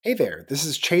Hey there, this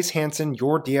is Chase Hansen,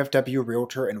 your DFW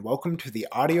Realtor, and welcome to the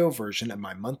audio version of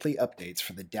my monthly updates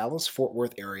for the Dallas-Fort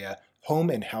Worth area home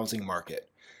and housing market.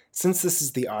 Since this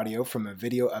is the audio from a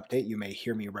video update, you may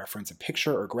hear me reference a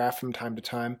picture or graph from time to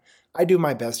time. I do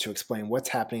my best to explain what's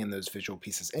happening in those visual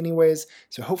pieces anyways,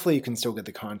 so hopefully you can still get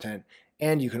the content,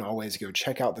 and you can always go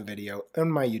check out the video on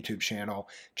my YouTube channel,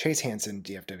 Chase Hansen,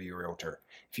 DFW Realtor,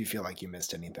 if you feel like you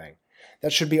missed anything.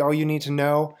 That should be all you need to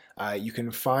know. You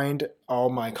can find all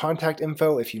my contact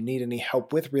info if you need any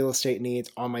help with real estate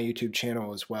needs on my YouTube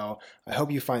channel as well. I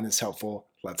hope you find this helpful.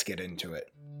 Let's get into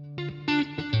it.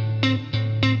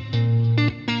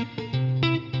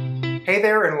 Hey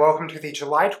there, and welcome to the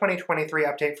July 2023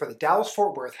 update for the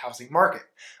Dallas-Fort Worth housing market.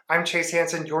 I'm Chase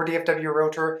Hansen, your DFW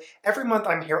Realtor. Every month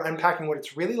I'm here unpacking what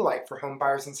it's really like for home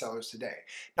buyers and sellers today,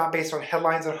 not based on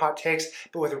headlines and hot takes,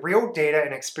 but with real data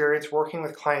and experience working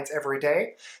with clients every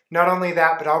day. Not only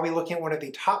that, but I'll be looking at one of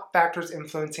the top factors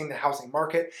influencing the housing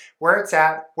market, where it's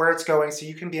at, where it's going, so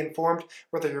you can be informed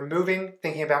whether you're moving,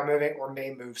 thinking about moving, or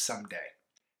may move someday.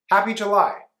 Happy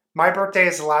July! My birthday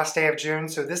is the last day of June,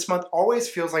 so this month always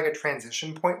feels like a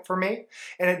transition point for me,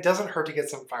 and it doesn't hurt to get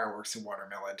some fireworks and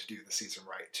watermelon to do the season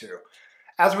right too.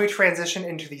 As we transition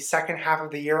into the second half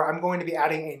of the year, I'm going to be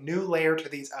adding a new layer to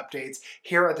these updates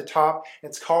here at the top.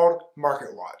 It's called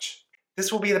Market Watch.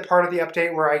 This will be the part of the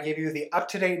update where I give you the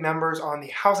up-to-date numbers on the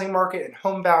housing market and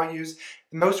home values.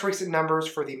 The most recent numbers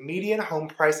for the median home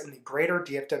price in the greater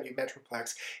DFW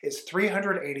Metroplex is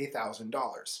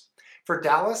 $380,000. For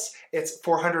Dallas, it's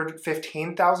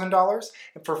 $415,000,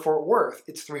 and for Fort Worth,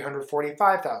 it's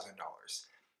 $345,000.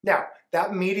 Now,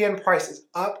 that median price is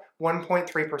up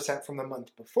 1.3% from the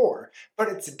month before, but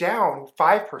it's down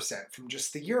 5% from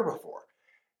just the year before,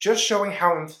 just showing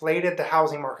how inflated the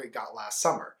housing market got last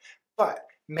summer. But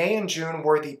May and June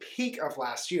were the peak of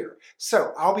last year,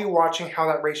 so I'll be watching how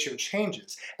that ratio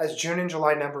changes as June and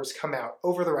July numbers come out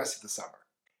over the rest of the summer.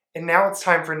 And now it's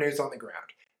time for news on the ground.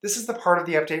 This is the part of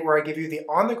the update where I give you the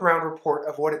on-the-ground report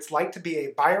of what it's like to be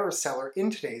a buyer or seller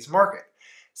in today's market.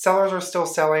 Sellers are still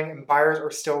selling and buyers are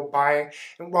still buying,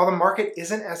 and while the market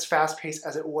isn't as fast-paced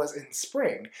as it was in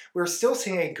spring, we're still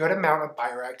seeing a good amount of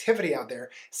buyer activity out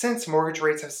there since mortgage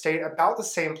rates have stayed about the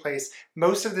same place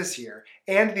most of this year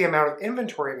and the amount of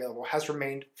inventory available has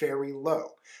remained very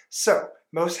low. So,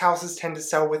 most houses tend to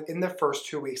sell within the first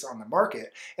 2 weeks on the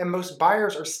market, and most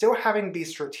buyers are still having to be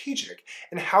strategic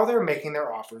in how they're making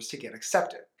their offers to get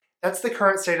accepted. That's the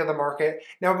current state of the market.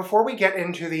 Now, before we get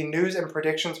into the news and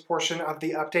predictions portion of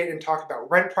the update and talk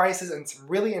about rent prices and some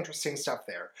really interesting stuff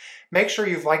there, make sure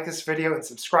you've liked this video and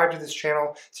subscribed to this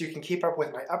channel so you can keep up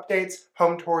with my updates,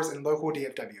 home tours, and local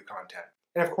DFW content.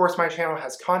 And of course, my channel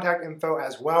has contact info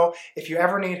as well if you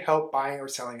ever need help buying or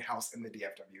selling a house in the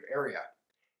DFW area.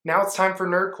 Now it's time for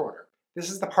Nerd Corner. This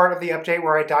is the part of the update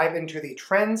where I dive into the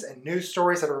trends and news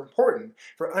stories that are important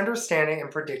for understanding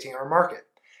and predicting our market.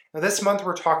 Now this month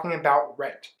we're talking about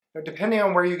rent. Now depending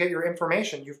on where you get your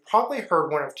information, you've probably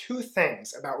heard one of two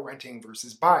things about renting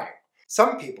versus buying.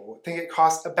 Some people think it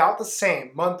costs about the same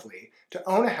monthly to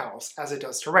own a house as it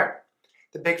does to rent.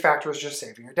 The big factor is just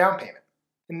saving your down payment.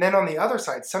 And then on the other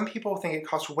side, some people think it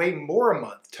costs way more a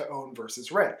month to own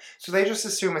versus rent, so they just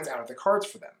assume it's out of the cards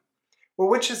for them. Well,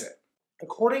 which is it?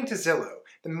 According to Zillow,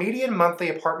 the median monthly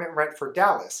apartment rent for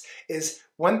Dallas is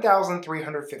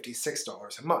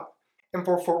 $1,356 a month. And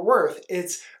for Fort Worth,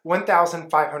 it's $1,513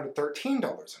 a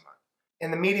month.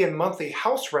 And the median monthly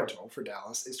house rental for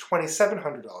Dallas is $2,700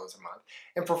 a month.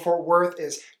 And for Fort Worth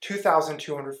is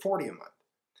 $2,240 a month.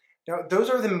 Now, those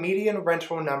are the median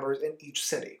rental numbers in each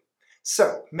city.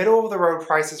 So, middle of the road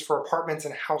prices for apartments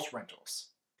and house rentals.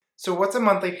 So what's a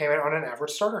monthly payment on an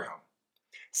average starter home?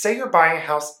 Say you're buying a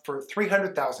house for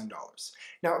 $300,000.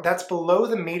 Now that's below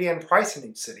the median price in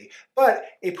each city, but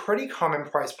a pretty common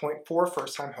price point for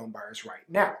first-time home buyers right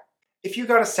now. If you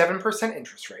got a 7%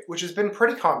 interest rate, which has been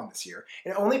pretty common this year,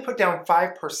 and only put down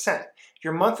 5%,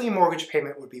 your monthly mortgage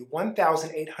payment would be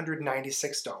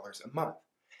 $1,896 a month.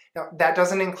 Now, that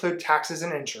doesn't include taxes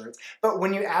and insurance, but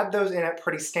when you add those in at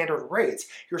pretty standard rates,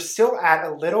 you're still at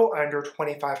a little under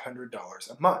 $2,500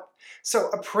 a month. So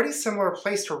a pretty similar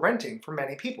place to renting for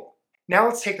many people. Now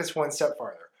let's take this one step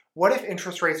farther. What if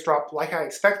interest rates drop like I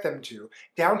expect them to,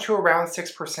 down to around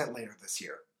 6% later this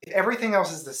year? If everything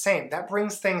else is the same, that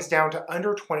brings things down to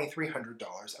under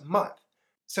 $2,300 a month.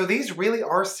 So these really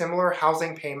are similar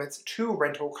housing payments to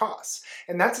rental costs,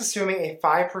 and that's assuming a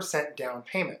 5% down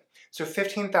payment. So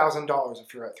 $15,000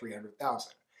 if you're at $300,000.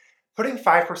 Putting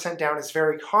 5% down is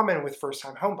very common with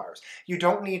first-time homebuyers. You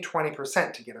don't need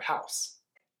 20% to get a house.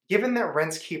 Given that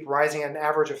rents keep rising at an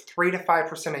average of 3 to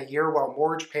 5% a year while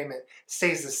mortgage payment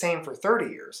stays the same for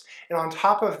 30 years, and on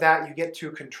top of that, you get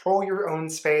to control your own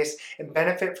space and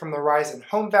benefit from the rise in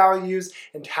home values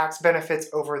and tax benefits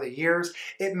over the years,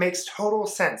 it makes total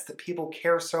sense that people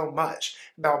care so much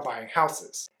about buying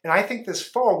houses. And I think this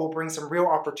fall will bring some real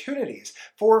opportunities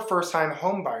for first-time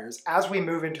home buyers as we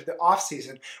move into the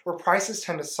off-season where prices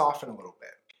tend to soften a little bit.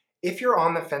 If you're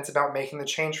on the fence about making the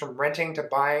change from renting to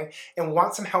buying and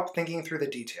want some help thinking through the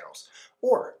details,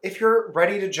 or if you're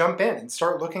ready to jump in and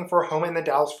start looking for a home in the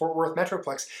Dallas-Fort Worth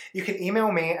Metroplex, you can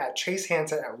email me at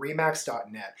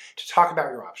chasehansen@remax.net to talk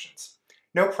about your options.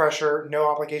 No pressure, no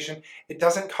obligation. It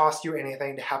doesn't cost you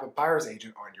anything to have a buyer's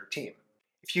agent on your team.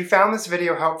 If you found this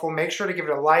video helpful, make sure to give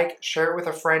it a like, share it with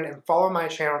a friend, and follow my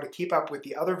channel to keep up with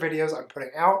the other videos I'm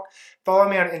putting out. Follow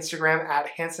me on Instagram at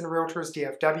Hansen Realtors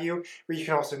DFW, where you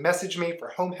can also message me for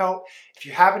home help. If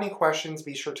you have any questions,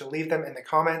 be sure to leave them in the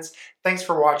comments. Thanks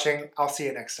for watching. I'll see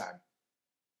you next time.